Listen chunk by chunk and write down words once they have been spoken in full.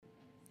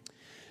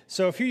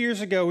So a few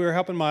years ago, we were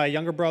helping my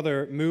younger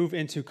brother move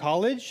into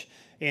college,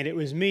 and it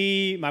was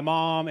me, my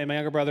mom, and my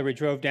younger brother. We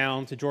drove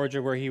down to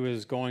Georgia where he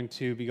was going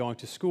to be going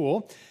to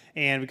school,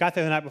 and we got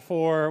there the night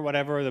before,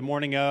 whatever, the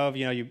morning of.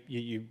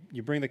 You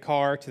bring the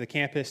car to the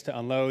campus to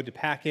unload, to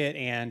pack it,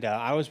 and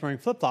I was wearing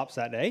flip-flops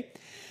that day,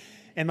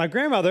 and my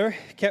grandmother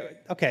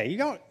kept, okay, you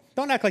don't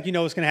act like you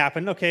know what's going to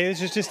happen. Okay,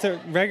 this is just a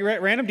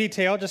random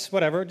detail, just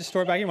whatever, just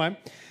store it back in your mind.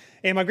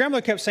 And my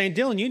grandmother kept saying,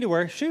 Dylan, you need to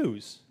wear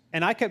shoes.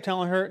 And I kept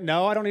telling her,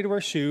 no, I don't need to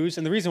wear shoes.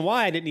 And the reason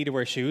why I didn't need to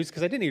wear shoes,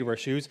 because I didn't need to wear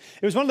shoes,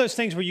 it was one of those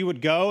things where you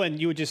would go and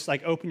you would just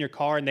like open your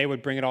car and they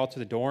would bring it all to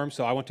the dorm.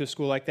 So I went to a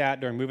school like that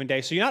during moving day.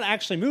 So you're not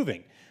actually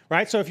moving,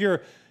 right? So if you're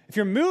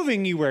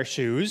moving, you wear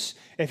shoes.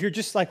 If you're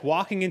just like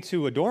walking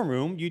into a dorm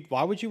room,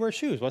 why would you wear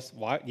shoes?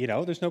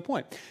 There's no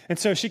point. And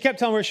so she kept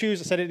telling me to wear shoes.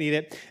 I said I didn't need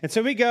it. And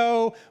so we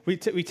go, we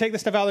take the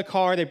stuff out of the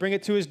car, they bring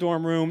it to his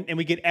dorm room, and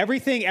we get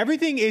everything.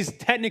 Everything is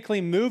technically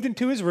moved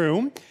into his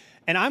room,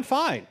 and I'm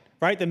fine.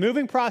 Right? The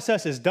moving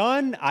process is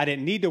done. I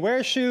didn't need to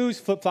wear shoes.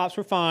 Flip-flops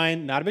were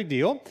fine. Not a big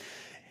deal.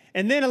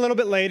 And then a little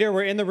bit later,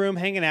 we're in the room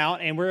hanging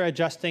out, and we're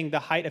adjusting the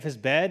height of his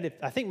bed.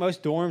 I think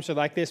most dorms are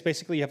like this.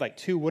 Basically, you have like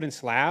two wooden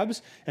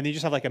slabs, and then you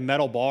just have like a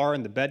metal bar,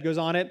 and the bed goes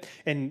on it,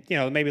 and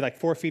maybe like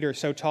 4 feet or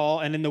so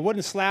tall. And in the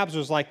wooden slabs,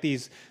 there's like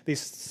these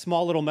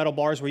small little metal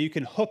bars where you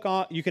can hook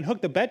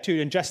the bed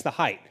to adjust the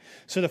height.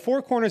 So the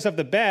four corners of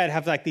the bed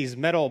have like these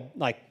metal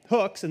like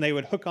hooks, and they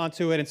would hook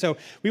onto it. And so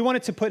we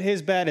wanted to put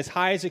his bed as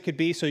high as it could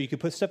be so you could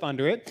put stuff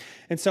under it.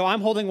 And so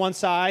I'm holding one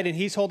side, and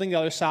he's holding the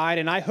other side,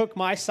 and I hook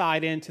my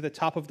side into the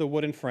top of the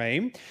wooden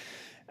frame.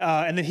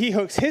 And then he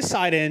hooks his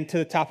side into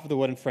the top of the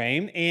wooden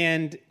frame.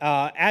 And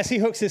as he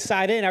hooks his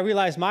side in, I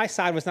realized my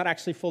side was not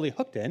actually fully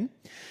hooked in.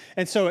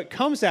 And so it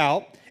comes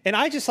out, and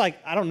I just I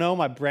don't know,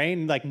 my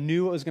brain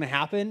knew what was going to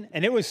happen.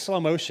 And it was slow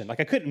motion. I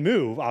couldn't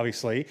move,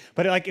 obviously,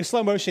 but it was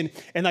slow motion.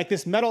 And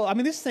this metal,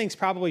 this thing's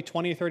probably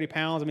 20 or 30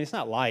 pounds. It's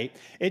not light.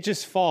 It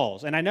just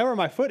falls. And I know where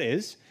my foot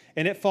is,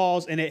 and it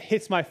falls, and it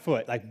hits my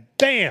foot,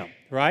 bam,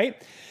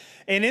 right?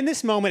 And in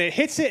this moment, it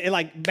hits it,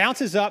 it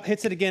bounces up,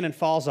 hits it again, and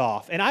falls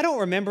off. And I don't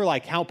remember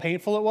how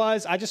painful it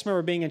was. I just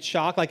remember being in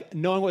shock,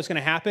 knowing what was going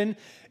to happen.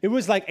 It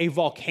was like a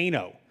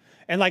volcano.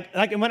 And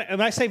when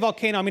I say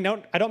volcano,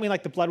 I don't mean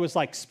the blood was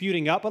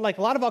spewing up, but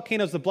a lot of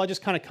volcanoes, the blood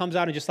just kind of comes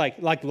out and just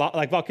like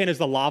volcanoes,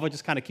 the lava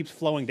just kind of keeps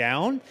flowing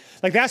down.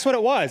 That's what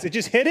it was. It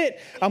just hit it.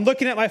 I'm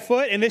looking at my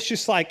foot, and it's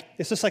just like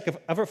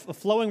a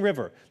flowing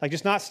river,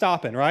 just not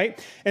stopping,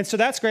 right? And so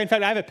that's great. In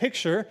fact, I have a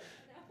picture.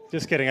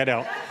 Just kidding, I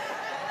don't.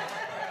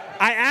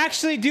 I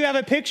actually do have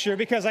a picture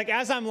because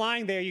as I'm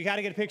lying there, you got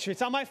to get a picture.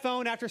 It's on my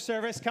phone after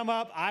service. Come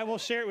up. I will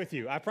share it with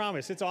you. I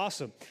promise. It's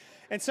awesome.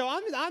 And so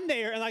I'm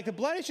there, and the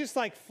blood is just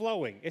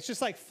flowing. It's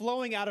just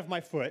flowing out of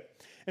my foot.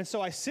 And so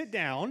I sit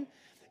down,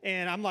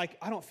 and I'm I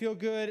don't feel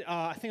good.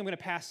 I think I'm going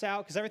to pass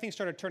out because everything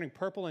started turning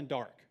purple and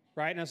dark,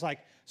 right? And I was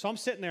so I'm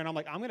sitting there, and I'm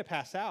I'm going to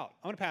pass out.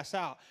 I'm going to pass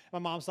out. My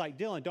mom's like,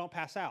 Dylan, don't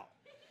pass out.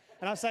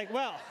 And I was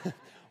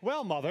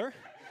well, Mother,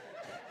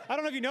 I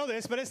don't know if you know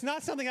this, but it's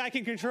not something I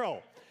can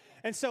control.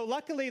 And so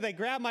luckily they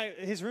grabbed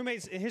his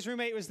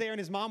roommate was there, and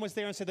his mom was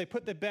there, and so they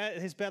put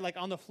his bed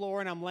on the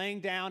floor, and I'm laying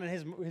down, and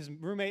his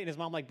roommate and his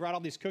mom brought all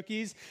these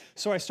cookies.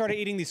 So I started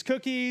eating these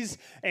cookies,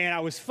 and I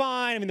was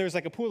fine. there was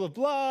a pool of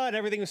blood,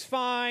 everything was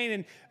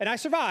fine, and I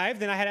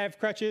survived, and I had to have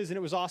crutches, and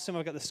it was awesome.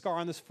 I've got the scar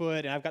on this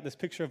foot, and I've got this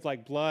picture of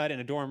blood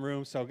in a dorm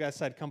room, so I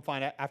guess I'd come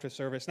find it after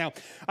service. Now,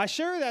 I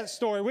share that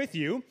story with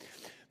you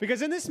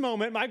because in this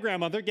moment, my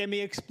grandmother gave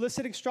me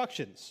explicit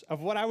instructions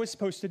of what I was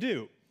supposed to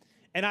do.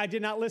 And I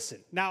did not listen.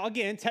 Now,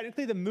 again,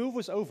 technically the move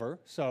was over,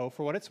 so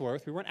for what it's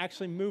worth, we weren't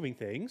actually moving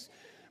things.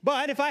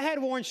 But if I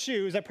had worn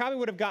shoes, I probably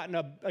would have gotten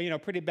a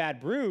pretty bad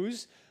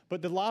bruise,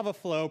 but the lava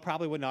flow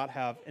probably would not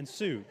have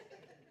ensued.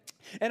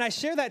 And I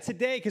share that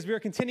today because we are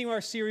continuing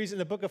our series in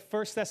the book of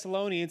 1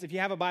 Thessalonians. If you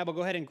have a Bible,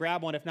 go ahead and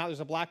grab one. If not,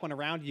 there's a black one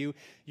around you.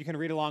 You can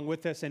read along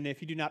with us. And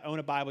if you do not own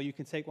a Bible, you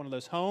can take one of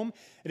those home.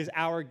 It is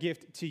our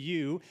gift to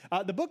you.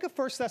 The book of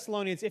 1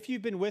 Thessalonians, if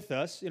you've been with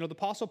us, the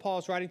Apostle Paul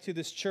is writing to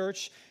this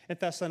church in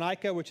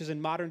Thessalonica, which is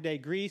in modern-day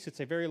Greece. It's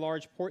a very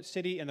large port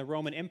city in the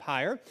Roman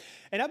Empire.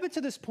 And up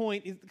until this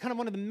point, kind of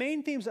one of the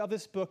main themes of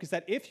this book is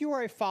that if you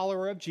are a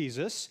follower of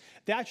Jesus,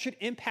 that should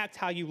impact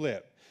how you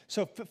live.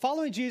 So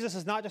following Jesus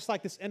is not just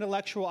this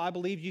intellectual, I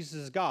believe Jesus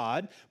is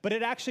God, but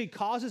it actually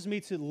causes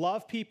me to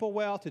love people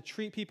well, to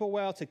treat people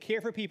well, to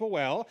care for people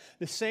well,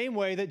 the same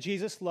way that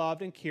Jesus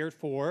loved and cared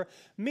for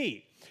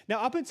me. Now,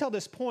 up until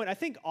this point, I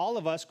think all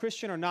of us,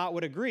 Christian or not,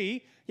 would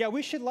agree, yeah,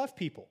 we should love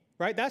people,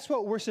 right? That's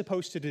what we're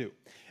supposed to do.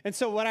 And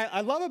so what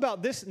I love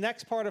about this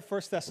next part of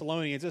 1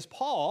 Thessalonians is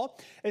Paul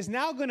is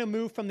now going to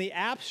move from the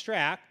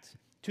abstract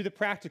to the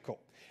practical.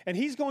 And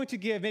he's going to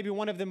give maybe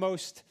one of the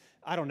most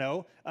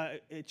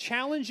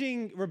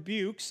challenging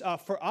rebukes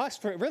for us,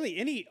 for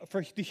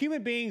the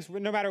human beings,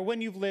 no matter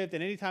when you've lived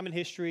at any time in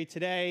history,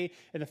 today,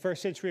 in the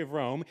first century of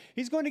Rome.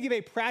 He's going to give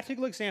a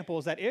practical example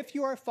is that if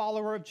you are a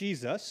follower of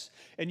Jesus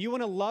and you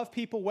want to love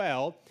people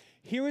well,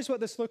 here is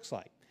what this looks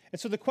like. And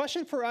so the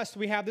question for us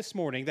we have this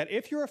morning, that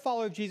if you're a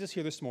follower of Jesus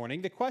here this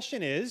morning, the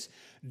question is,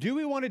 do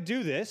we want to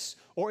do this,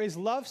 or is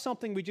love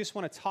something we just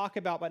want to talk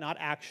about but not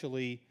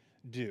actually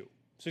do?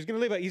 So he's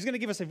going to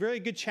give us a very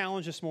good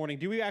challenge this morning.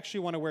 Do we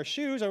actually want to wear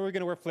shoes, or are we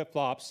going to wear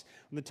flip-flops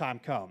when the time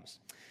comes?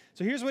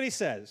 So here's what he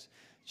says.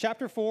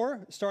 Chapter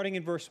 4, starting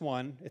in verse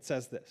 1, it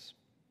says this.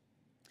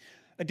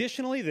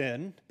 Additionally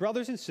then,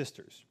 brothers and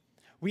sisters,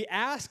 we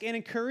ask and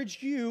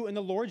encourage you in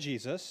the Lord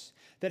Jesus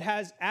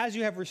that as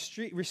you have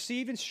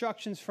received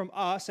instructions from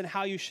us and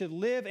how you should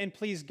live and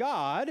please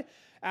God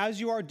as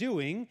you are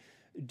doing,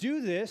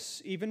 do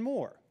this even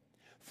more.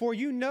 For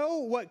you know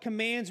what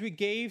commands we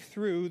gave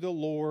through the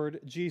Lord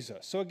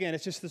Jesus. So again,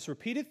 it's just this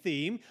repeated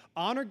theme.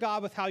 Honor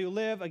God with how you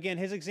live. Again,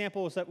 his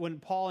example is that when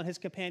Paul and his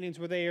companions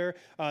were there,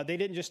 they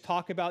didn't just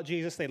talk about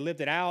Jesus, they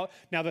lived it out.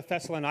 Now the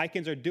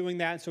Thessalonians are doing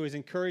that, and so he's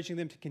encouraging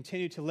them to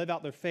continue to live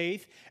out their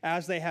faith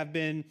as they have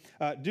been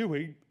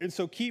doing. And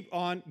so keep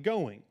on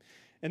going.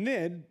 And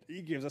then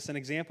he gives us an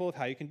example of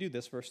how you can do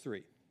this, verse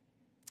 3.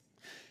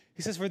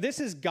 He says, for this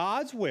is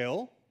God's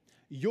will,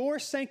 your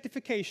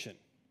sanctification,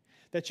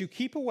 that you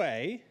keep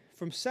away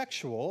from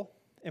sexual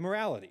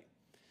immorality.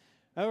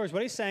 In other words,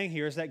 what he's saying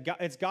here is that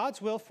it's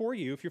God's will for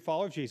you, if you're a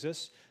follower of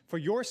Jesus, for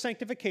your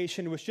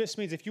sanctification, which just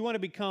means if you want to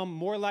become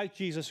more like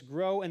Jesus,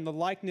 grow in the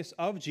likeness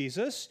of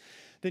Jesus,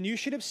 then you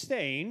should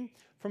abstain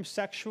from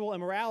sexual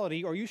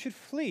immorality, or you should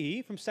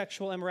flee from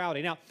sexual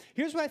immorality. Now,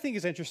 here's what I think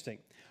is interesting.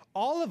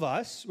 All of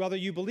us, whether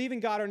you believe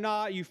in God or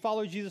not, you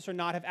follow Jesus or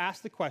not, have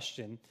asked the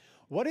question,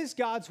 what is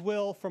God's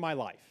will for my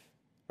life?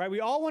 Right? We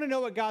all want to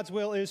know what God's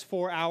will is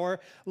for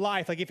our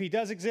life. Like if he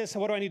does exist,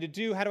 what do I need to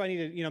do? How do I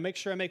need to, make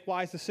sure I make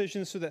wise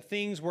decisions so that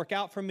things work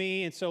out for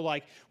me? And so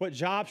like, what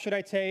job should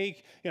I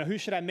take? Who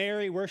should I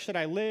marry? Where should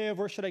I live?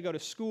 Where should I go to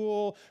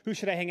school? Who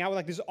should I hang out with?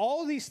 Like there's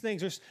all these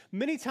things. There's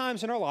many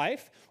times in our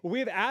life where we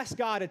have asked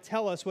God to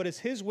tell us what is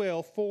his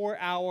will for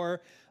our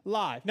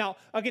life. Now,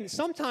 again,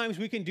 sometimes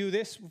we can do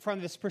this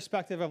from this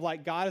perspective of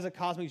like God is a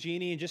cosmic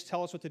genie and just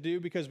tell us what to do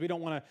because we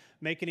don't want to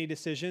make any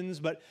decisions.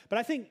 But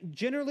I think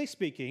generally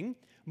speaking,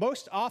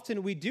 most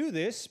often we do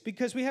this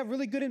because we have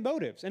really good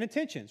motives and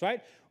intentions,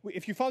 right?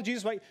 If you follow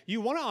Jesus, right, you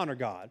want to honor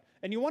God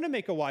and you want to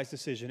make a wise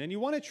decision and you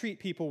want to treat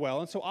people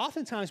well. And so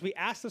oftentimes we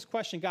ask this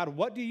question, God,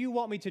 what do you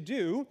want me to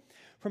do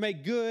from a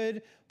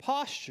good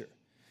posture?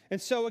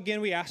 And so again,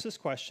 we ask this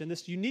question,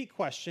 this unique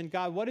question,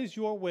 God, what is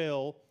your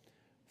will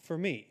for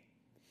me?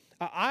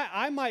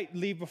 I might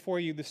leave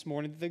before you this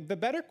morning. The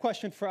better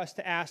question for us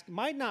to ask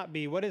might not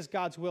be, what is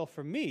God's will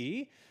for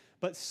me,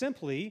 but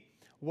simply,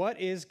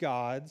 what is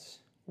God's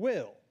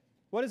will?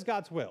 What is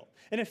God's will?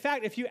 And in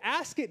fact, if you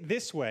ask it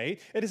this way,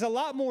 it is a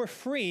lot more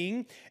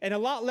freeing and a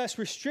lot less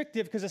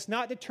restrictive because it's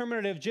not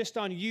determinative just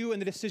on you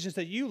and the decisions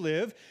that you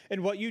live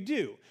and what you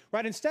do,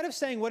 right? Instead of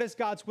saying, what is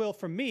God's will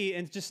for me,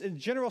 and just in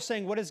general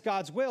saying, what is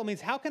God's will, means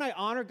how can I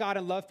honor God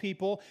and love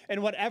people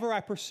in whatever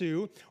I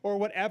pursue or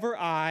whatever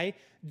I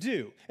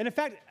do? And in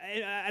fact,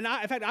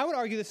 I would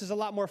argue this is a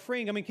lot more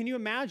freeing. I mean, can you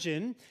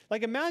imagine?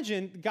 Like,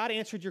 imagine God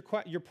answered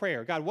your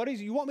prayer. God, what do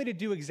you want me to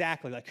do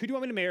exactly? Like, who do you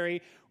want me to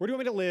marry? Where do you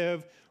want me to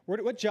live?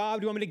 What job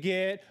do you want me to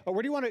get? Or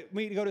where do you want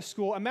me to go to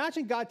school?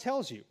 Imagine God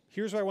tells you,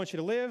 here's where I want you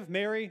to live,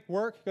 marry,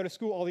 work, go to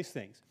school, all these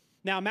things.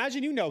 Now,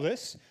 imagine you know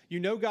this, you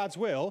know God's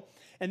will,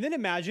 and then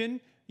imagine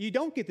you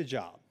don't get the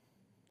job,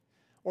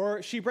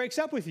 or she breaks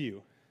up with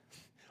you,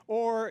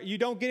 or you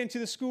don't get into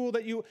the school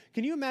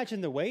can you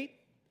imagine the weight?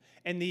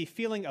 And the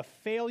feeling of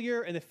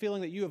failure and the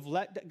feeling that you have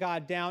let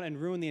God down and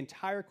ruined the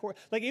entire course.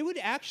 Like, it would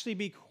actually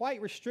be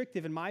quite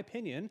restrictive, in my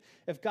opinion,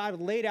 if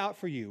God laid out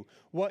for you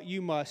what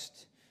you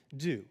must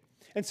do.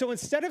 And so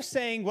instead of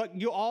saying what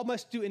you all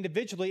must do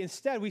individually,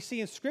 instead we see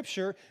in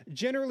Scripture,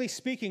 generally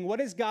speaking, what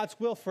is God's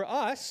will for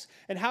us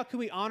and how can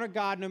we honor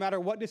God no matter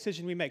what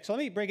decision we make? So let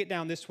me break it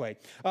down this way.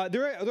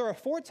 There are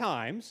 4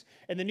 times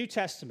in the New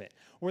Testament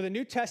where the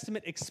New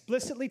Testament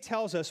explicitly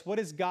tells us what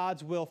is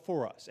God's will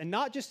for us. And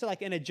not just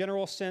like in a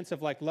general sense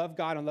of like love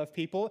God and love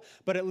people,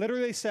 but it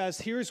literally says,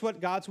 here's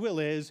what God's will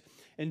is,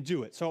 and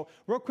do it. So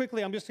real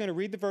quickly, I'm just going to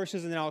read the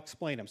verses and then I'll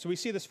explain them. So we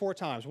see this 4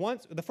 times.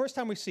 The first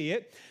time we see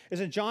it is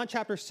in John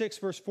chapter 6,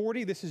 verse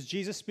 40. This is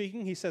Jesus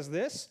speaking. He says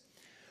this,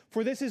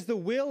 "For this is the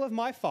will of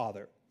my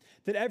Father,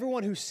 that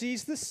everyone who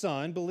sees the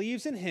Son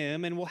believes in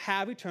him and will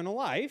have eternal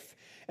life,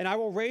 and I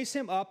will raise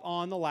him up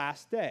on the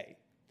last day."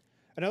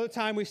 Another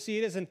time we see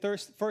it is in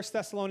 1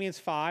 Thessalonians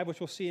 5, which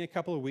we'll see in a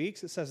couple of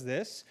weeks. It says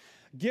this,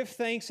 "Give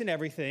thanks in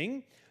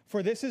everything,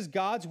 for this is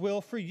God's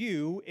will for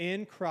you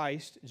in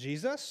Christ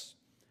Jesus."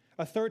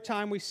 A third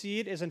time we see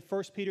it is in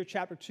 1 Peter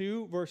chapter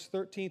 2, verse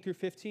 13 through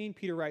 15.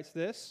 Peter writes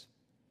this,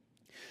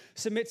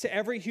 "Submit to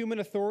every human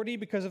authority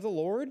because of the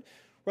Lord,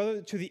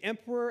 whether to the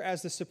emperor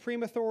as the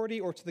supreme authority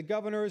or to the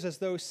governors as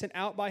those sent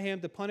out by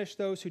him to punish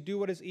those who do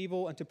what is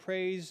evil and to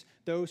praise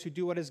those who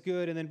do what is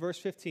good." And then verse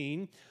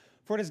 15,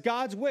 For it is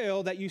God's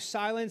will that you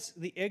silence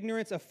the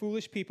ignorance of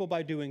foolish people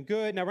by doing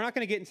good. Now, we're not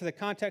going to get into the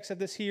context of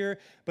this here,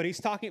 but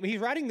he's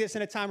writing this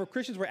in a time where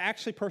Christians were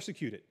actually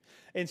persecuted.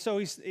 And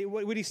so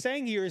what he's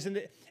saying here is,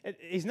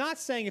 he's not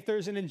saying if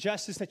there's an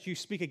injustice that you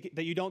speak,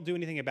 that you don't do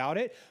anything about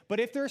it, but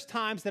if there's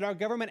times that our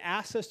government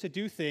asks us to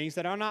do things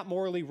that are not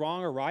morally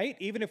wrong or right,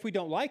 even if we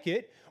don't like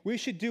it, we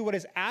should do what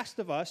is asked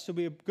of us to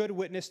be a good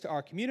witness to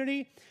our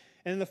community.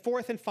 And then the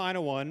fourth and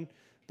final one,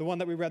 the one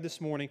that we read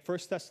this morning, 1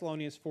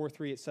 Thessalonians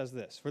 4:3, it says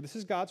this: For this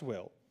is God's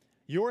will,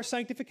 your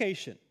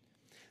sanctification,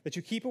 that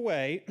you keep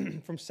away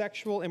from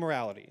sexual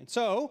immorality. And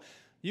so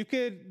you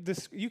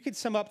could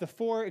sum up the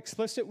four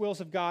explicit wills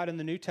of God in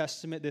the New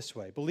Testament this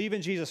way: believe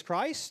in Jesus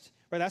Christ.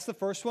 Right, that's the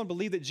first one.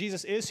 Believe that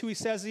Jesus is who he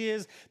says he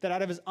is, that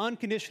out of his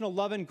unconditional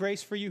love and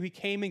grace for you, he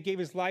came and gave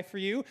his life for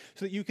you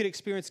so that you could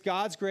experience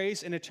God's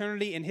grace and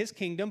eternity in his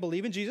kingdom.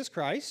 Believe in Jesus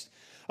Christ.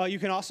 You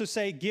can also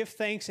say give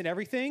thanks in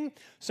everything.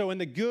 So in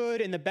the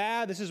good and the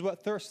bad, this is what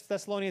 1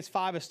 Thessalonians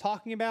 5 is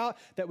talking about,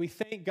 that we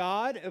thank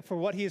God for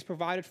what he has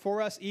provided for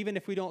us, even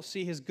if we don't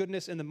see his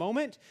goodness in the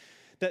moment.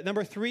 That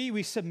number 3,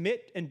 we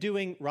submit in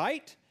doing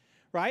right.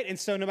 Right? And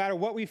so no matter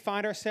what we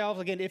find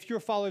ourselves, again, if you're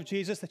a follower of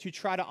Jesus, that you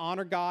try to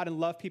honor God and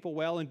love people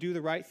well and do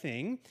the right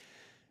thing.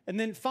 And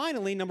then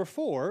finally, number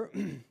 4,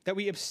 that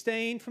we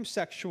abstain from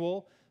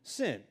sexual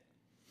sin.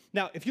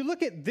 Now, if you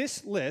look at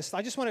this list,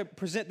 I just want to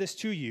present this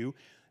to you.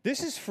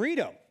 This is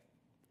freedom,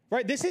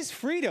 right? This is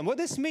freedom. What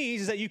this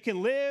means is that you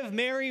can live,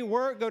 marry,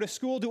 work, go to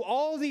school, do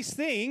all of these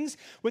things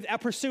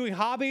without pursuing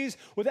hobbies,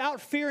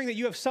 without fearing that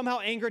you have somehow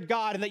angered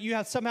God and that you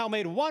have somehow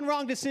made one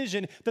wrong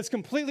decision that's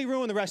completely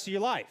ruined the rest of your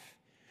life.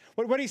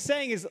 What he's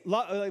saying is,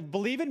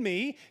 believe in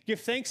me, give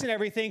thanks in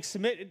everything,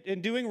 submit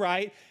in doing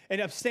right, and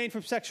abstain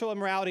from sexual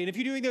immorality. And if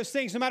you're doing those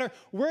things, no matter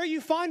where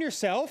you find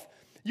yourself,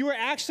 you are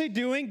actually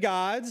doing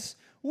God's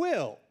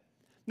will.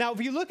 Now, if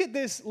you look at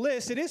this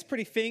list, it is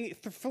pretty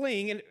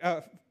freeing,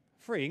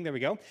 there we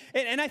go.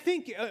 And I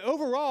think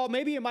overall,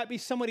 maybe it might be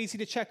somewhat easy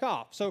to check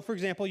off. So, for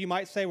example, you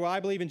might say, well,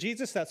 I believe in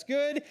Jesus, that's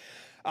good.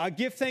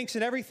 Give thanks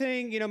in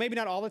everything, maybe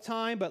not all the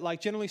time, but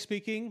like generally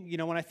speaking,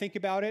 when I think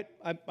about it,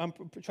 I'm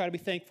trying to be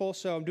thankful,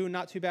 so I'm doing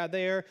not too bad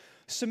there.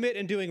 Submit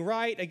in doing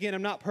right. Again,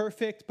 I'm not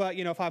perfect, but,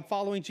 if I'm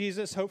following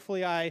Jesus,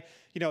 hopefully I,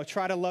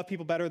 try to love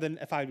people better than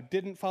if I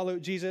didn't follow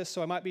Jesus,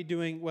 so I might be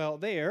doing well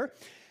there.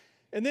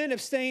 And then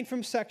abstain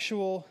from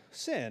sexual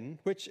sin,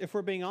 which, if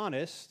we're being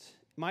honest,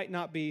 might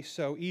not be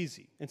so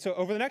easy. And so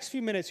over the next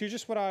few minutes, here's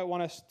just what I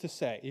want us to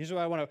say. Here's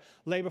what I want to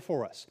lay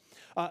before us.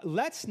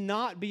 Let's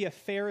not be a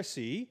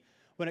Pharisee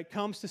when it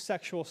comes to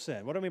sexual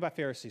sin. What do I mean by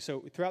Pharisee?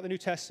 So throughout the New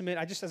Testament,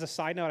 as a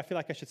side note, I feel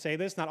like I should say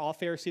this, not all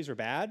Pharisees are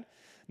bad.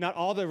 Not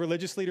all the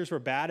religious leaders were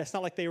bad. It's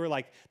not like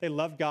they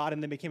loved God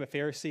and then became a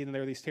Pharisee and then they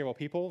were these terrible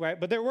people, right?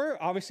 But there were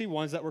obviously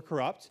ones that were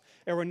corrupt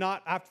and were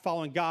not after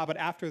following God, but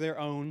after their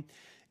own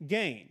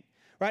gain.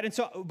 Right, and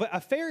so, but a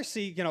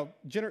Pharisee,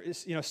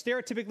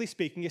 stereotypically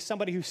speaking, is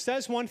somebody who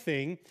says one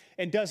thing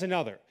and does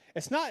another.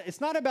 It's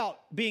not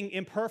about being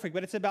imperfect,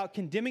 but it's about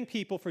condemning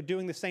people for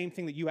doing the same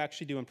thing that you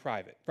actually do in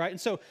private, right? And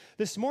so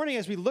this morning,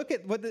 as we look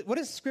at what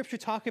does Scripture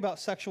talk about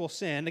sexual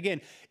sin,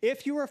 again,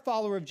 if you are a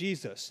follower of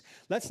Jesus,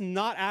 let's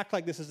not act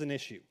like this is an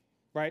issue,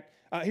 right?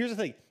 Here's the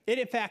thing. It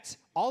impacts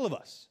all of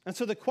us. And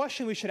so the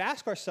question we should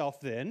ask ourselves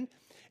then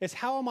is,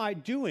 how am I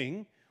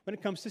doing when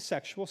it comes to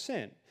sexual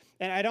sin?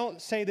 And I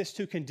don't say this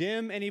to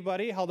condemn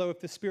anybody, although if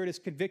the Spirit is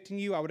convicting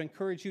you, I would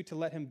encourage you to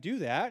let him do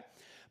that.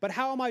 But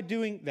how am I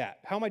doing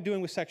that? How am I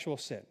doing with sexual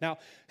sin? Now,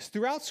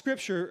 throughout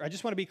Scripture, I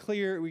just want to be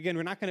clear. Again,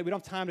 we don't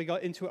have time to go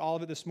into all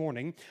of it this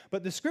morning,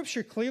 but the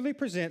Scripture clearly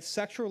presents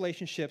sexual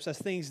relationships as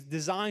things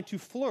designed to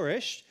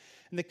flourish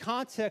in the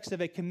context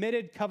of a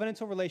committed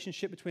covenantal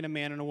relationship between a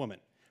man and a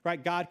woman.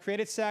 Right? God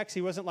created sex.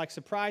 He wasn't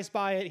surprised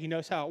by it. He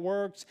knows how it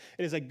works.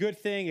 It is a good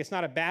thing. It's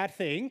not a bad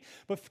thing.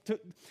 But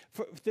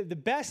for the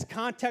best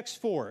context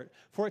for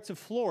it to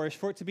flourish,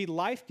 for it to be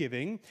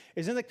life-giving,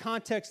 is in the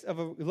context of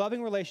a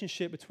loving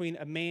relationship between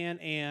a man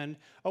and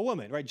a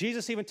woman. Right?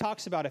 Jesus even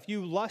talks about if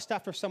you lust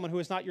after someone who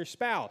is not your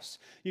spouse,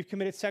 you've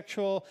committed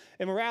sexual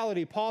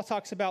immorality. Paul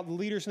talks about the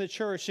leaders in the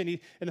church, and in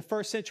the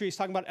first century, he's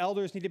talking about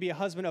elders need to be a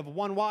husband of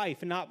one wife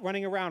and not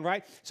running around.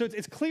 Right? So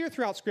it's clear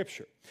throughout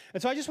Scripture.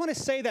 And so I just want to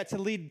say that to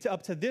lead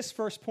up to this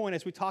first point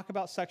as we talk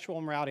about sexual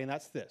immorality, and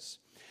that's this: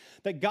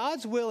 that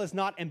God's will is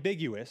not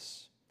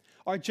ambiguous.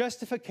 Our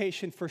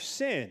justification for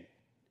sin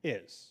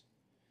is.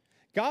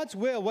 God's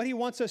will, what he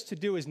wants us to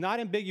do, is not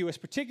ambiguous,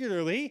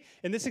 particularly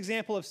in this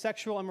example of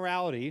sexual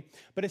immorality,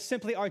 but it's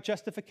simply our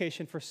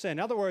justification for sin. In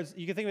other words,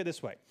 you can think of it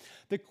this way.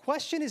 The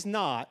question is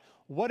not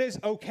what is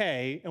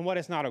okay and what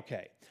is not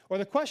okay. Or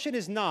the question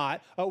is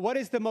not what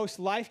is the most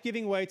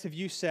life-giving way to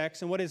view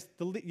sex and what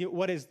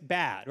is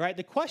bad, right?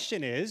 The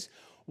question is,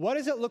 what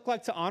does it look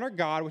like to honor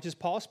God, which is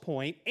Paul's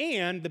point?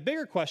 And the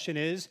bigger question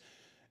is,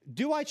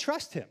 do I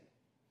trust him?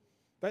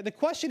 Right? The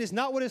question is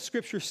not what does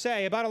Scripture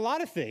say about a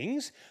lot of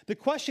things. The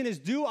question is,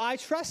 do I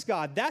trust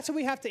God? That's what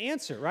we have to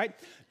answer, right?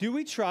 Do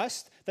we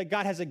trust that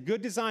God has a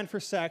good design for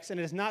sex and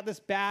it is not this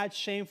bad,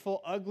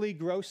 shameful, ugly,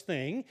 gross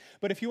thing?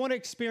 But if you want to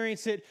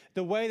experience it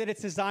the way that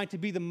it's designed to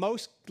be the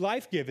most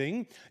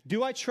life-giving,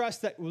 do I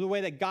trust that the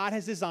way that God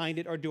has designed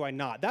it or do I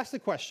not? That's the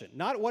question.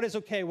 Not what is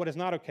okay, what is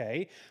not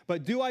okay,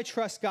 but do I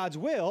trust God's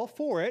will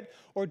for it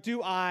or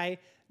do I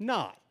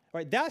not?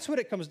 Right? That's what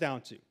it comes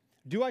down to.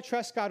 Do I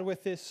trust God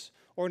with this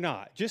or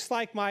not? Just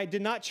like I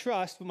did not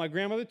trust when my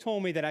grandmother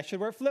told me that I should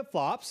wear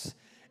flip-flops,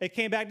 it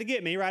came back to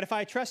get me, right? If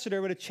I trusted her,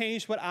 it would have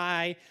changed what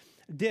I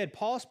did.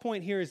 Paul's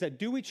point here is that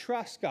do we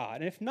trust God?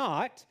 And if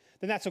not,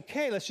 then that's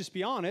okay. Let's just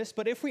be honest.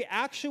 But if we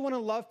actually want to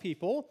love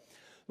people,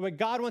 the way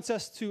God wants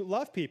us to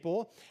love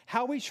people,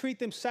 how we treat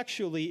them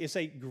sexually is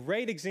a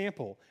great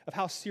example of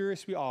how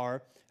serious we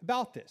are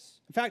about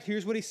this. In fact,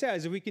 here's what he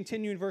says. If we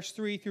continue in verse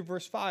 3 through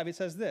verse 5, it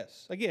says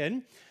this.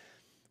 Again,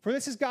 for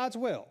this is God's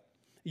will,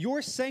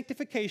 your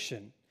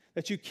sanctification,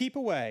 that you keep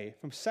away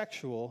from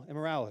sexual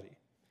immorality.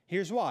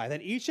 Here's why,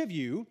 that each of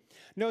you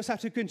knows how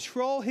to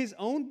control his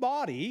own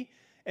body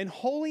in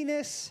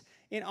holiness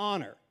and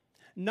honor,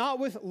 not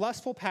with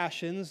lustful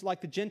passions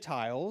like the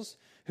Gentiles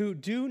who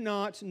do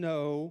not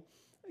know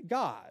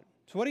God.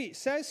 So what he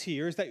says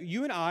here is that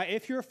you and I,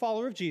 if you're a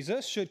follower of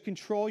Jesus, should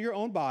control your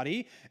own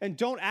body and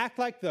don't act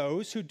like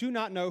those who do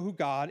not know who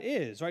God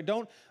is, right?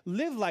 Don't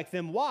live like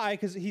them. Why?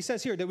 Because he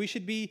says here that we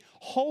should be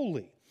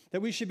holy,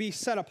 that we should be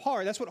set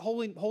apart. That's what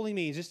holy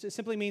means. It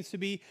simply means to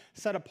be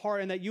set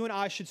apart, and that you and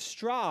I should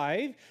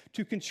strive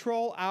to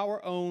control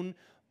our own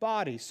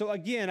body. So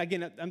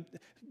again,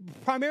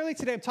 primarily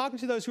today, I'm talking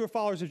to those who are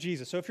followers of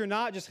Jesus. So if you're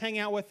not, just hang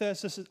out with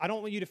us. I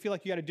don't want you to feel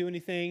like you got to do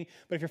anything.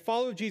 But if you're a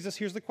follower of Jesus,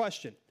 here's the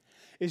question.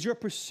 Is your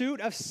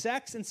pursuit of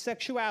sex and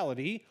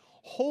sexuality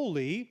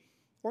holy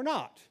or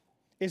not?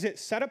 Is it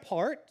set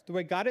apart the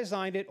way God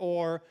designed it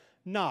or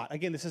not?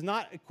 Again, this is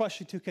not a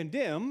question to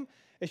condemn.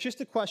 It's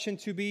just a question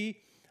to be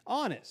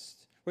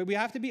honest. Right? We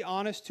have to be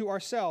honest to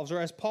ourselves. Or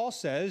as Paul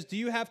says, do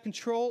you have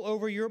control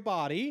over your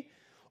body,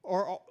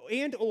 or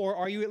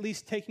are you at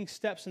least taking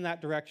steps in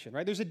that direction?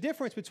 Right? There's a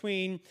difference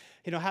between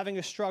having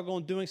a struggle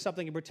and doing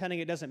something and pretending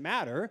it doesn't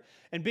matter,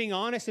 and being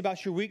honest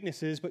about your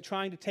weaknesses but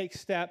trying to take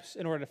steps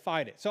in order to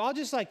fight it. So I'll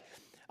just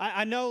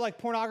I know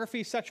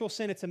pornography, sexual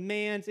sin, it's a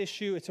man's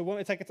issue. It's a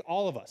woman. It's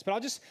all of us. But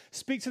I'll just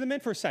speak to the men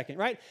for a second,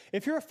 right?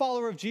 If you're a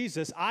follower of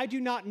Jesus, I do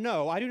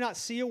not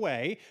see a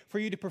way for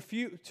you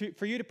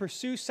to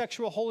pursue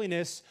sexual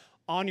holiness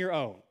on your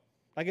own.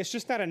 It's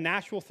just not a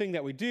natural thing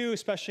that we do,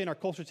 especially in our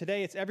culture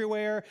today. It's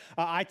everywhere.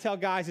 I tell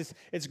guys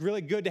it's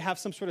really good to have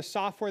some sort of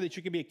software that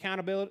you can be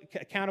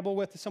accountable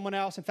with to someone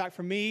else. In fact,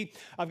 for me,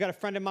 I've got a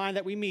friend of mine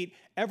that we meet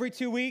every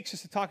 2 weeks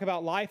just to talk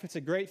about life. It's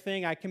a great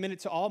thing. I commend it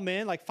to all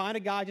men. Find a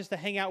guy just to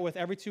hang out with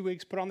every 2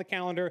 weeks, put on the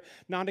calendar,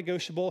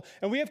 non-negotiable.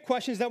 And we have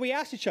questions that we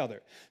ask each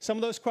other. Some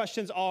of those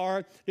questions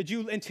are, did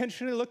you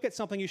intentionally look at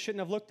something you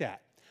shouldn't have looked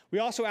at? We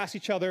also ask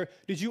each other,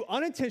 did you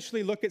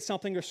unintentionally look at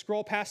something or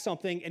scroll past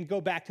something and go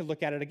back to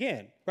look at it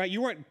again? Right?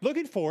 You weren't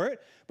looking for it,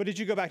 but did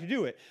you go back to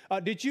do it?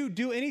 Did you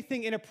do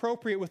anything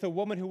inappropriate with a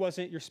woman who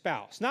wasn't your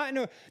spouse? Not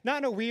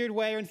in a weird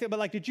way or anything,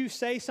 but did you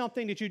say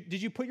something? Did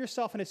you put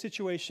yourself in a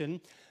situation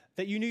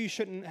that you knew you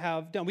shouldn't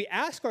have done? We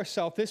ask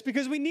ourselves this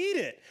because we need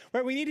it,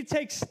 right? We need to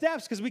take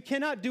steps because we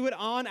cannot do it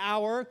on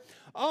our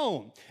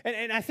own.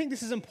 And I think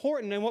this is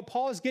important, and what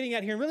Paul is getting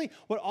at here, and really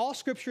what all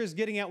Scripture is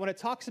getting at when it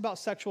talks about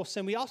sexual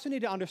sin, we also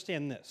need to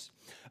understand this,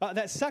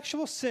 that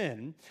sexual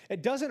sin,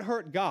 it doesn't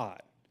hurt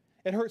God,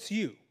 it hurts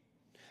you.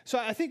 So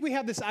I think we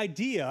have this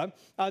idea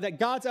that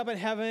God's up in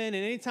heaven, and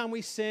anytime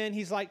we sin,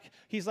 he's like,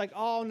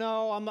 oh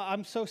no,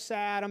 I'm so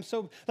sad,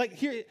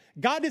 here,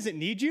 God doesn't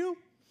need you.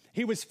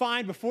 He was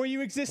fine before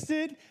you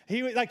existed.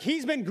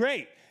 He's been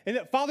great. And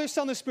the Father,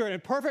 Son, and the Spirit in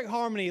perfect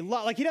harmony.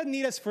 He doesn't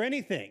need us for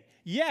anything.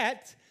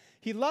 Yet,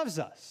 he loves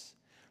us,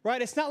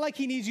 right? It's not like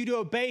he needs you to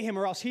obey him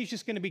or else he's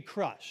just going to be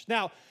crushed.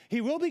 Now,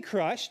 he will be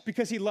crushed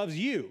because he loves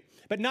you,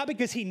 but not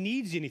because he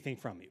needs anything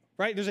from you,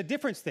 right? There's a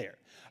difference there.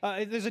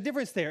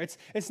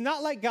 It's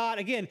not like God,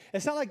 again,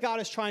 it's not like God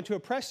is trying to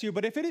oppress you,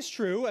 but if it is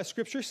true, as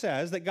Scripture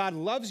says, that God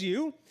loves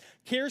you,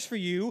 cares for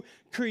you,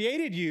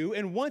 created you,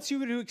 and wants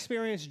you to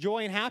experience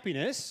joy and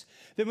happiness,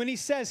 then when he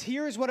says,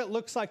 here is what it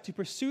looks like to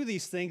pursue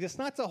these things, it's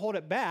not to hold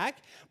it back,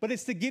 but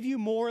it's to give you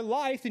more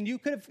life than you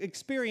could have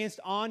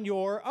experienced on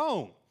your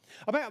own.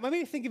 Let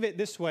me think of it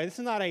this way. This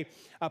is not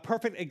a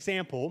perfect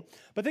example,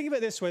 but think of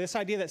it this way. This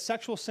idea that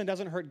sexual sin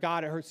doesn't hurt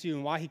God, it hurts you,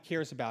 and why he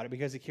cares about it,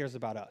 because he cares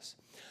about us.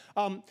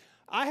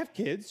 I have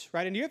kids,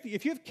 right? And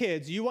if you have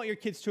kids, you want your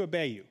kids to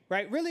obey you,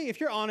 right? Really, if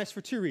you're honest,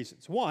 for two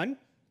reasons. One,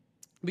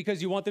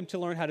 because you want them to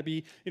learn how to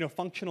be,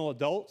 functional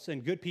adults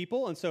and good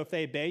people. And so if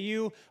they obey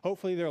you,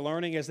 hopefully they're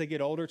learning as they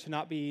get older to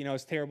not be,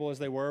 as terrible as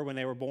they were when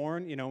they were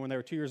born, when they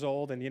were 2 years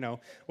old and,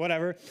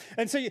 whatever.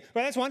 And so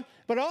that's one.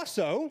 But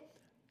also,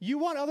 you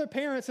want other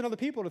parents and other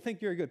people to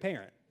think you're a good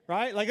parent,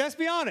 right? Let's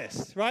be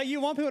honest, right? You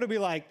want people to be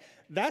like,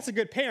 that's a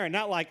good parent,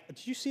 not like,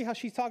 did you see how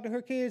she talked to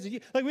her kids?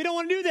 We don't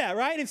want to do that,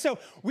 right? And so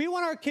we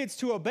want our kids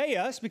to obey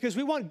us because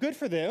we want good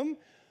for them,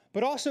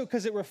 but also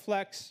because it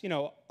reflects,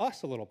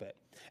 us a little bit.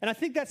 And I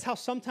think that's how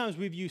sometimes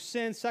we view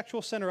sin,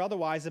 sexual sin or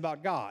otherwise,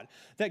 about God.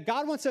 That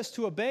God wants us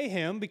to obey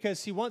him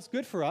because he wants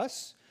good for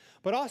us,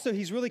 but also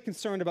he's really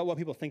concerned about what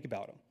people think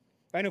about him.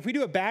 Right? And if we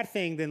do a bad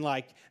thing, then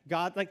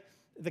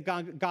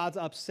God's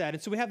upset.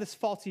 And so we have this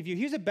faulty view.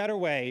 Here's a better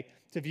way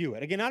to view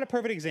it. Again, not a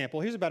perfect example.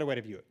 Here's a better way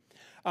to view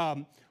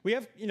it. We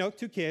have,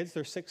 2 kids.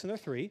 They're 6 and they're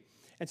 3.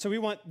 And so we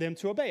want them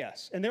to obey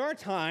us. And there are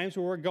times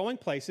where we're going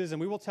places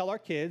and we will tell our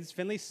kids,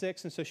 Finley's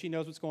 6, and so she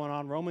knows what's going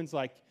on. Roman's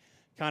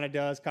kind of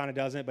does, kind of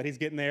doesn't, but he's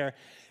getting there.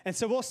 And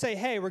so we'll say,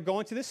 hey, we're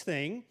going to this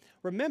thing.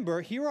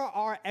 Remember, here are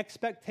our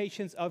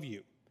expectations of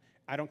you.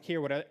 I don't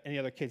care what any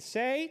other kids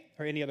say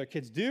or any other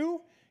kids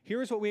do.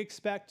 Here's what we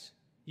expect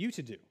you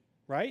to do,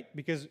 right?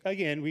 Because,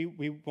 again,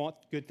 we want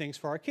good things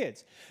for our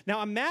kids.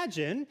 Now,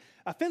 imagine,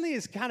 Finley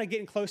is kind of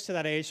getting close to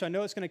that age, so I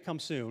know it's going to come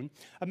soon.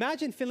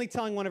 Imagine Finley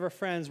telling one of her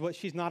friends what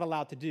she's not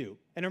allowed to do.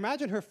 And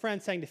imagine her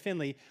friend saying to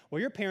Finley, well,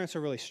 your parents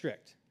are really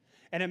strict.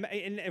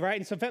 Right?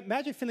 And so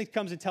imagine Finley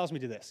comes and tells me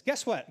to this.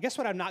 Guess what? Guess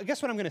what I'm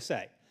going to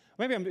say?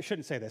 Maybe I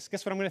shouldn't say this.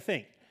 Guess what I'm going to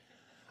think?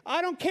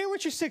 I don't care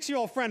what your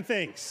 6-year-old friend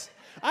thinks.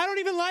 I don't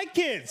even like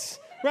kids.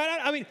 Right?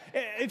 I mean,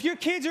 if your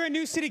kids are in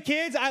New City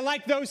Kids, I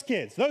like those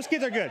kids. Those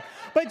kids are good.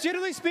 But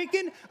generally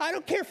speaking, I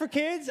don't care for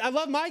kids. I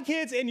love my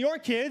kids and your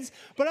kids.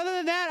 But other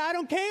than that, I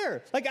don't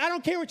care. I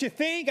don't care what you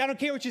think. I don't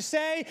care what you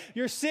say.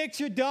 You're 6,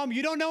 you're dumb.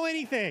 You don't know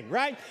anything,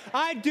 right?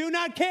 I do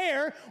not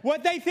care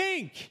what they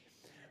think,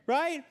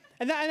 right?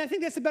 And I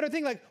think that's the better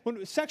thing.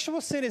 When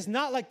sexual sin is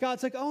not like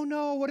God's like, oh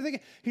no, what are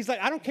they? He's like,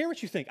 I don't care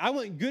what you think. I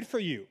want good for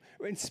you,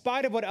 in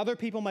spite of what other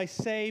people might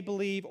say,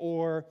 believe,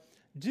 or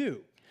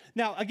do.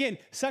 Now, again,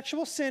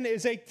 sexual sin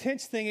is a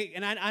tense thing,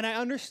 and I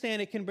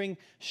understand it can bring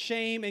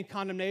shame and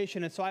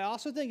condemnation. And so I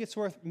also think it's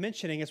worth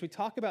mentioning as we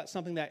talk about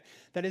something that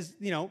is,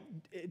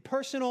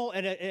 personal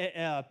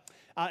and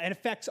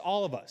affects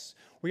all of us.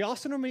 We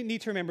also need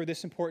to remember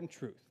this important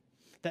truth,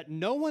 that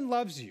no one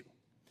loves you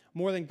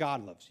more than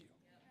God loves you.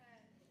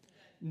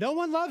 No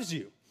one loves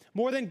you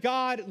more than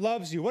God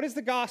loves you. What is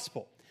the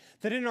gospel?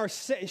 That in our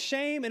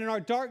shame and in our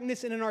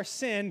darkness and in our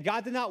sin,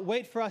 God did not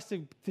wait for us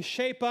to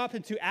shape up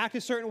and to act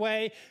a certain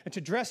way and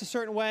to dress a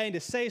certain way and to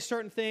say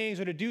certain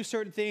things or to do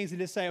certain things and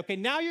to say, okay,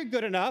 now you're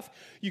good enough,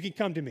 you can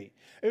come to me.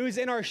 It was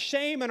in our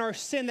shame and our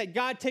sin that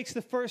God takes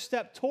the first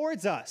step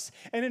towards us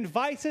and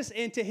invites us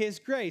into his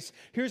grace.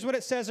 Here's what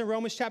it says in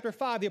Romans chapter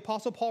 5. The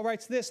Apostle Paul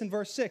writes this in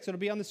verse 6. It'll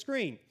be on the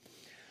screen.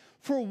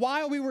 For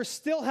while we were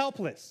still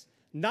helpless,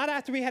 not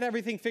after we had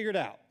everything figured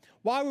out,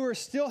 while we were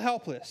still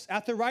helpless,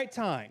 at the right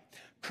time,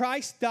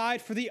 Christ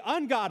died for the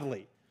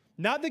ungodly,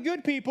 not the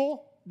good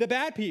people, the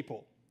bad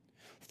people.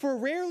 For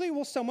rarely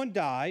will someone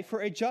die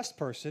for a just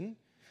person,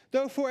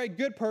 though for a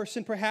good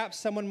person perhaps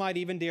someone might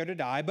even dare to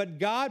die. But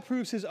God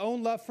proves his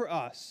own love for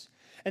us,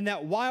 and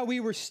that while we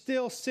were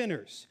still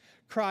sinners,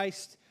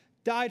 Christ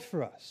died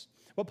for us.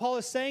 What Paul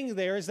is saying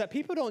there is that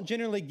people don't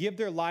generally give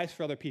their lives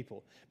for other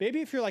people.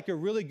 Maybe if you're a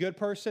really good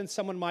person,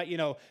 someone might,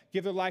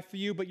 give their life for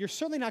you, but you're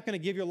certainly not going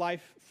to give your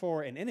life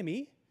for an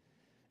enemy.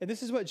 And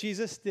this is what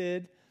Jesus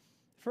did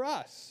for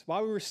us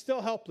while we were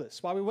still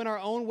helpless, while we went our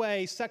own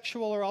way,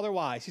 sexual or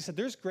otherwise. He said,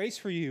 there's grace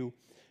for you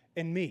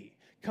and me.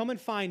 Come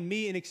and find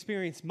me and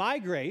experience my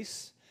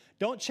grace.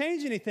 Don't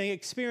change anything.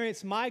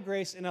 Experience my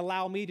grace and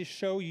allow me to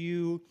show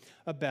you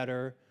a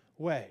better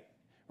way.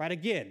 Right?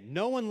 Again,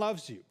 no one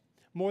loves you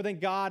more than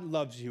God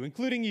loves you,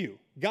 including you.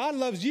 God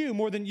loves you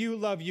more than you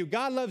love you.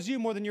 God loves you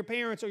more than your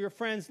parents or your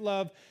friends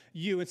love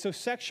you. And so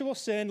sexual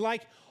sin,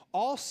 like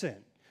all sin,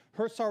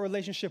 hurts our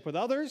relationship with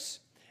others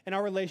and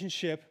our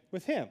relationship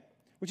with him,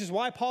 which is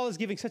why Paul is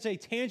giving such a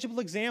tangible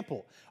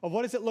example of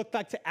what does it look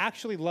like to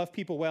actually love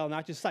people well,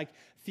 not just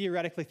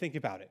theoretically think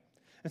about it.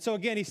 And so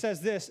again, he says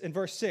this in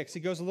verse 6.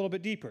 He goes a little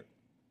bit deeper.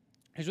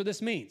 Here's what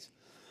this means.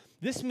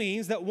 This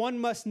means that one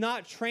must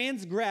not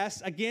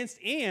transgress against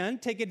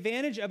and take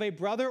advantage of a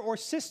brother or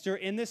sister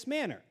in this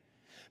manner,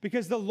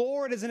 because the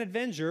Lord is an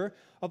avenger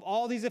of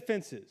all these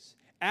offenses,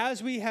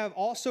 as we have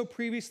also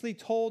previously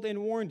told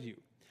and warned you.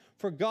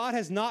 For God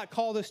has not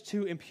called us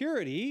to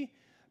impurity,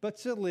 but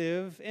to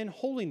live in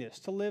holiness,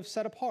 to live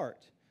set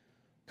apart.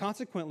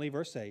 Consequently,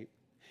 verse 8,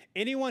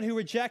 anyone who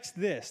rejects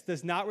this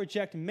does not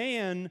reject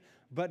man,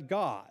 but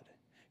God,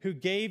 who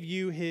gave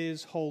you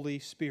his Holy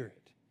Spirit.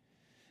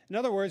 In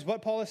other words,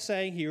 what Paul is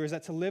saying here is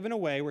that to live in a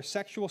way where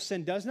sexual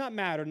sin does not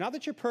matter, not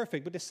that you're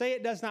perfect, but to say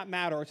it does not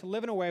matter, or to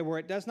live in a way where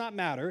it does not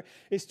matter,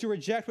 is to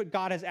reject what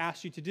God has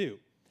asked you to do.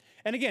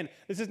 And again,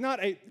 this is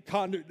not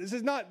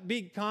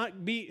me trying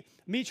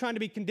to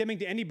be condemning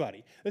to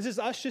anybody. This is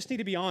us just need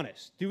to be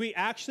honest. Do we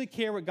actually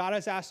care what God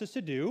has asked us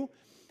to do,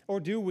 or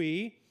do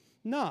we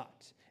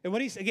not? And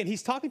what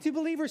he's talking to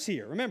believers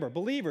here. Remember,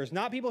 believers,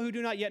 not people who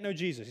do not yet know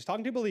Jesus. He's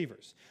talking to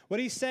believers. What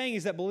he's saying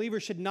is that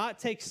believers should not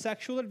take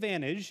sexual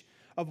advantage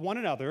of one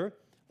another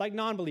like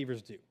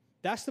non-believers do.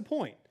 That's the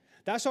point.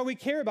 That's why we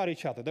care about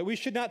each other, that we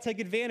should not take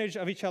advantage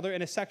of each other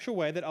in a sexual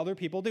way that other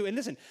people do. And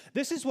listen,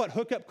 this is what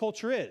hookup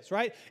culture is,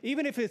 right?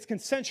 Even if it's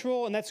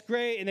consensual and that's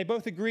great and they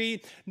both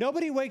agree,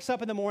 nobody wakes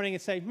up in the morning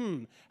and say,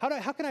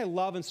 how can I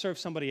love and serve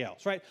somebody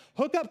else, right?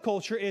 Hookup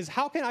culture is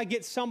how can I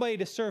get somebody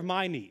to serve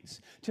my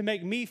needs, to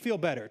make me feel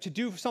better, to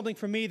do something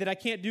for me that I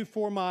can't do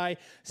for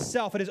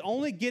myself. It is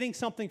only getting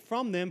something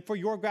from them for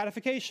your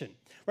gratification,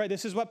 right?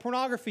 This is what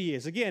pornography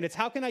is. Again, it's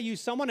how can I use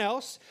someone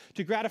else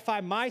to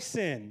gratify my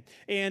sin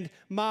and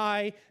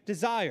my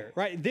desire,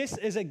 right? This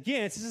is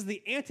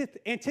the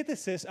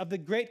antithesis of the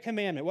great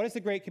commandment. What is the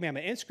great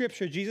commandment? In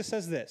Scripture, Jesus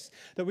says this,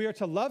 that we are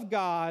to love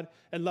God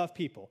and love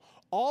people.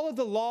 All of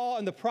the law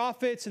and the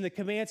prophets and the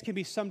commands can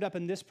be summed up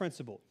in this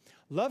principle.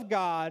 Love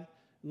God,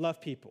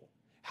 love people.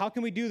 How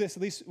can we do this,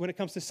 at least when it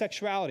comes to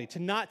sexuality? To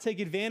not take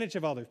advantage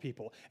of other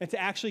people and to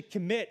actually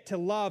commit to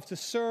love, to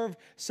serve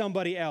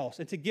somebody else,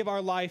 and to give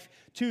our life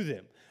to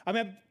them. I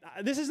mean,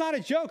 this is not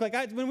a joke. Like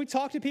when we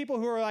talk to people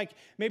who are like,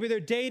 maybe they're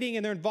dating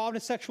and they're involved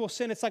in sexual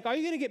sin, it's like, are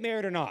you going to get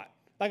married or not?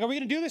 Like, are we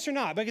going to do this or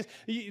not? Because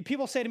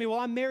people say to me, well,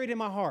 I'm married in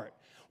my heart.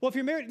 Well, if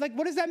you're married, like,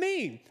 what does that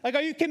mean? Like,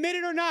 are you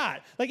committed or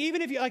not? Like,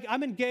 even if you, like,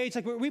 I'm engaged,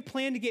 like, we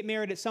plan to get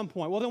married at some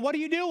point. Well, then what are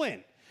you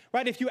doing?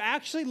 Right? If you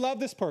actually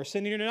love this person,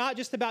 and you're not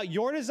just about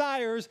your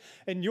desires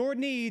and your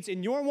needs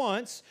and your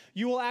wants,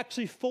 you will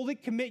actually fully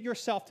commit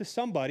yourself to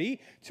somebody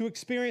to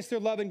experience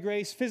their love and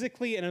grace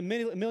physically in a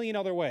million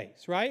other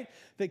ways, right?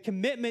 The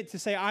commitment to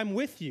say, I'm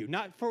with you,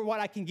 not for what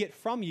I can get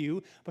from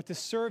you, but to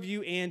serve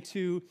you and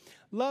to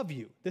love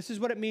you. This is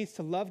what it means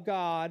to love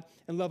God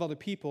and love other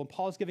people. And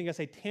Paul is giving us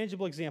a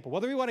tangible example.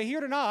 Whether we want to hear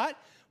it or not,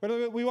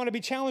 whether we want to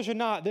be challenged or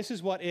not, this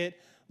is what it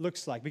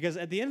looks like. Because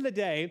at the end of the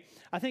day,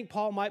 I think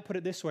Paul might put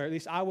it this way, or at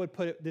least I would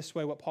put it this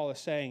way, what Paul is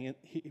saying. And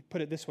he put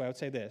it this way, I would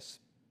say this,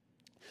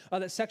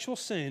 that sexual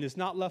sin is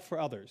not love for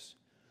others.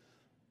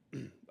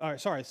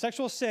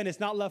 Sexual sin is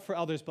not love for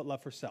others, but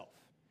love for self.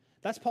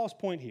 That's Paul's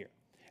point here.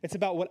 It's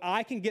about what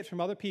I can get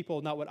from other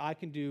people, not what I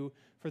can do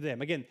for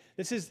them. Again,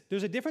 there's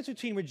a difference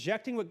between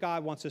rejecting what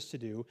God wants us to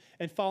do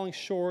and falling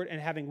short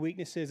and having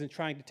weaknesses and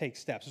trying to take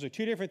steps. Those are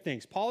two different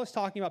things. Paul is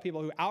talking about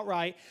people who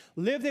outright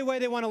live the way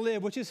they want to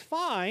live, which is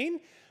fine,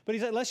 but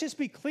he's like, let's just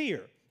be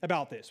clear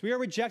about this. We are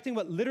rejecting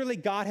what literally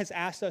God has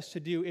asked us to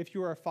do if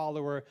you are a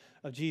follower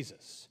of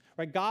Jesus.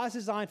 Right? God's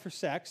designed for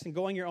sex and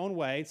going your own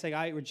way and saying,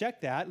 I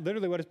reject that.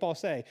 Literally, what does Paul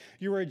say?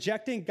 You're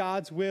rejecting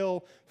God's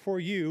will for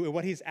you and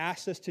what he's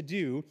asked us to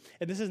do.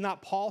 And this is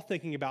not Paul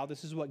thinking about.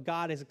 This is what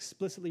God has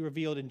explicitly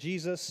revealed in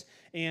Jesus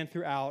and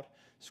throughout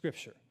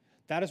Scripture.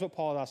 That is what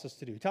Paul asks us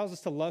to do. He tells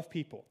us to love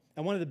people.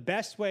 And one of the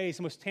best ways,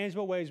 the most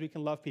tangible ways we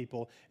can love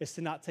people is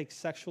to not take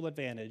sexual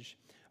advantage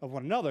of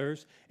one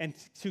another's and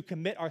to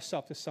commit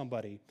ourselves to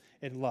somebody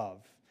in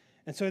love.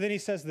 And so then he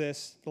says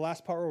this, the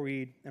last part we'll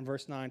read in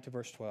verse 9 to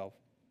verse 12.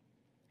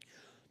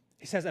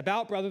 He says,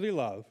 about brotherly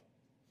love,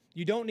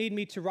 you don't need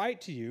me to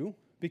write to you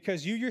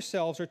because you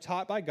yourselves are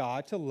taught by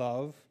God to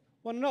love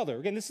one another.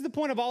 Again, this is the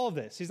point of all of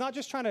this. He's not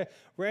just trying to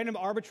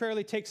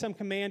arbitrarily take some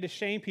command to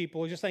shame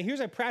people. He's just saying, here's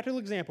a practical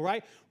example,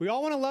 right? We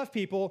all want to love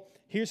people.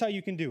 Here's how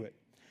you can do it.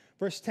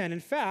 Verse 10, in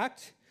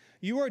fact,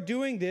 you are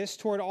doing this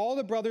toward all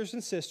the brothers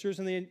and sisters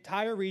in the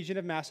entire region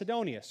of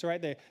Macedonia. So,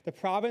 right, the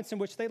province in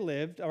which they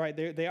lived, all right,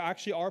 they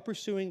actually are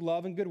pursuing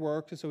love and good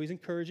works, and so he's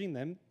encouraging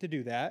them to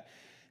do that.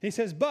 And he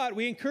says, but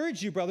we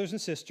encourage you, brothers and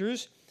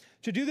sisters,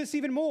 to do this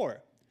even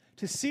more,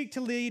 to seek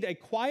to lead a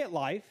quiet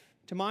life,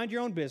 to mind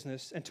your own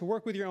business, and to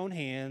work with your own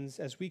hands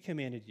as we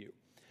commanded you,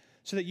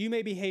 so that you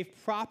may behave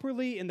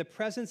properly in the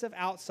presence of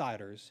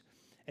outsiders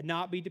and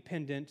not be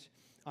dependent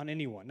on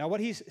anyone. Now, what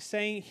he's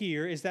saying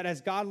here is that as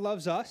God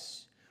loves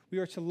us, we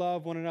are to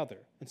love one another.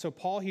 And so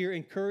Paul here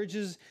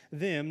encourages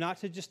them not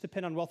to just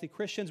depend on wealthy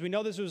Christians. We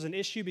know this was an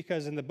issue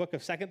because in the book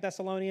of 2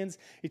 Thessalonians,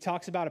 he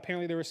talks about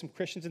apparently there were some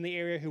Christians in the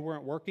area who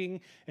weren't working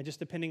and just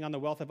depending on the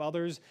wealth of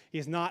others.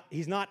 He's not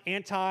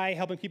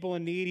anti-helping people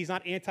in need. He's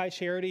not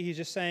anti-charity. He's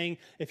just saying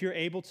if you're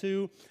able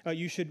to,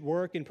 you should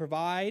work and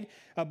provide.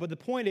 But the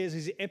point is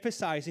he's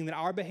emphasizing that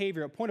our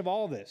behavior, a point of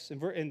all of this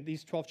in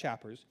these 12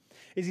 chapters,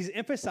 is he's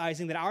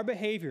emphasizing that our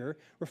behavior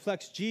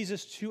reflects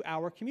Jesus to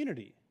our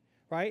community.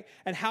 Right?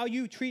 And how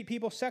you treat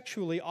people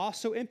sexually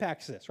also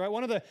impacts this, right?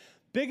 One of the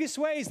biggest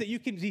ways that you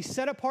can be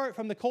set apart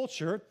from the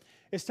culture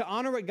is to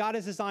honor what God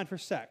has designed for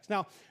sex.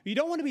 Now, you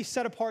don't want to be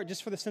set apart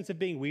just for the sense of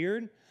being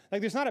weird.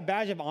 Like, there's not a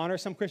badge of honor.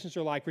 Some Christians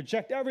are like,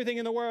 reject everything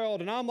in the world,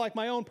 and I'm like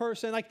my own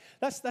person. Like,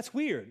 that's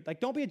weird. Like,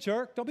 don't be a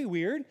jerk. Don't be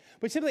weird.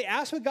 But simply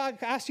ask what God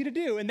asks you to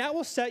do, and that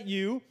will set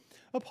you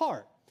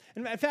apart.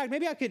 And in fact,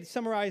 maybe I could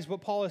summarize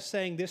what Paul is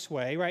saying this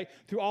way, right?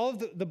 Through all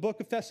of the book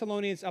of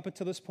Thessalonians up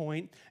until this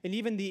point, and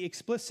even the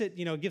explicit,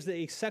 gives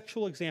a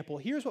sexual example.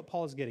 Here's what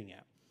Paul is getting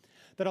at.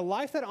 That a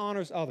life that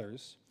honors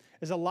others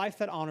is a life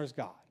that honors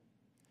God.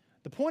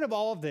 The point of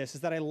all of this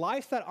is that a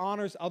life that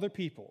honors other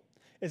people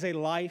is a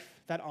life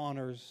that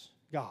honors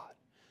God.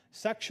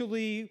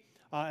 Sexually,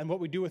 and what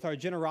we do with our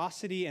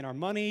generosity and our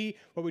money,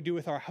 what we do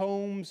with our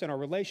homes and our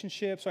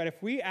relationships, right?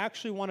 If we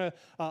actually want to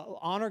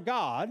honor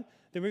God,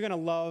 then we're going to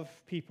love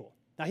people.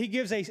 Now, he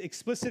gives an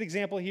explicit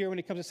example here when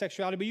it comes to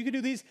sexuality, but you can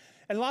do these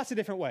in lots of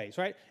different ways,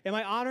 right? Am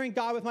I honoring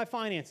God with my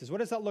finances? What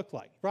does that look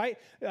like, right?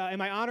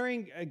 Am I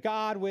honoring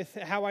God with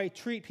how I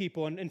treat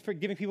people and for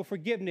giving people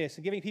forgiveness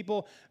and giving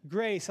people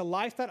grace? A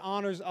life that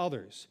honors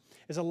others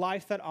is a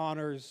life that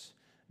honors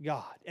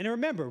God. And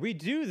remember, we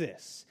do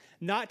this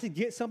not to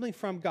get something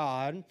from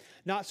God,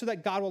 not so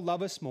that God will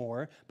love us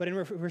more, but in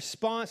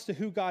response to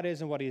who God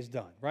is and what he has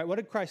done, right? What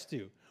did Christ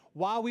do?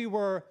 While we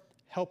were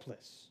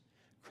helpless,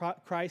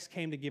 Christ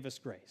came to give us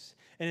grace.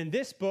 And in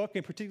this book,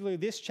 and particularly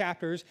this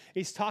chapters,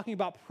 he's talking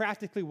about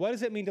practically what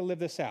does it mean to live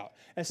this out?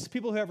 As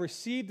people who have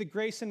received the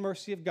grace and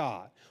mercy of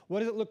God, what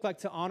does it look like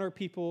to honor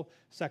people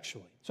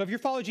sexually? So if you're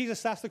following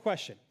Jesus, that's the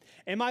question.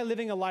 Am I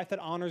living a life that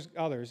honors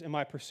others in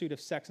my pursuit of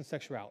sex and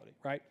sexuality,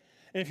 right?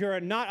 And if you're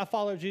not a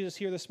follower of Jesus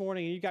here this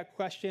morning and you've got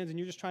questions and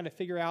you're just trying to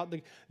figure out,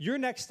 your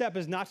next step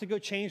is not to go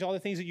change all the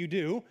things that you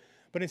do,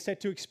 but instead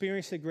to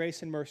experience the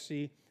grace and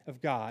mercy of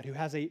God, who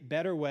has a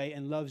better way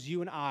and loves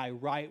you and I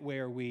right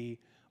where we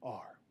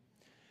are.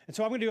 And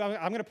so I'm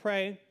going to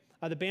pray.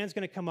 The band's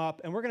going to come up,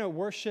 and we're going to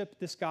worship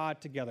this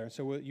God together. And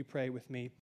so will you pray with me?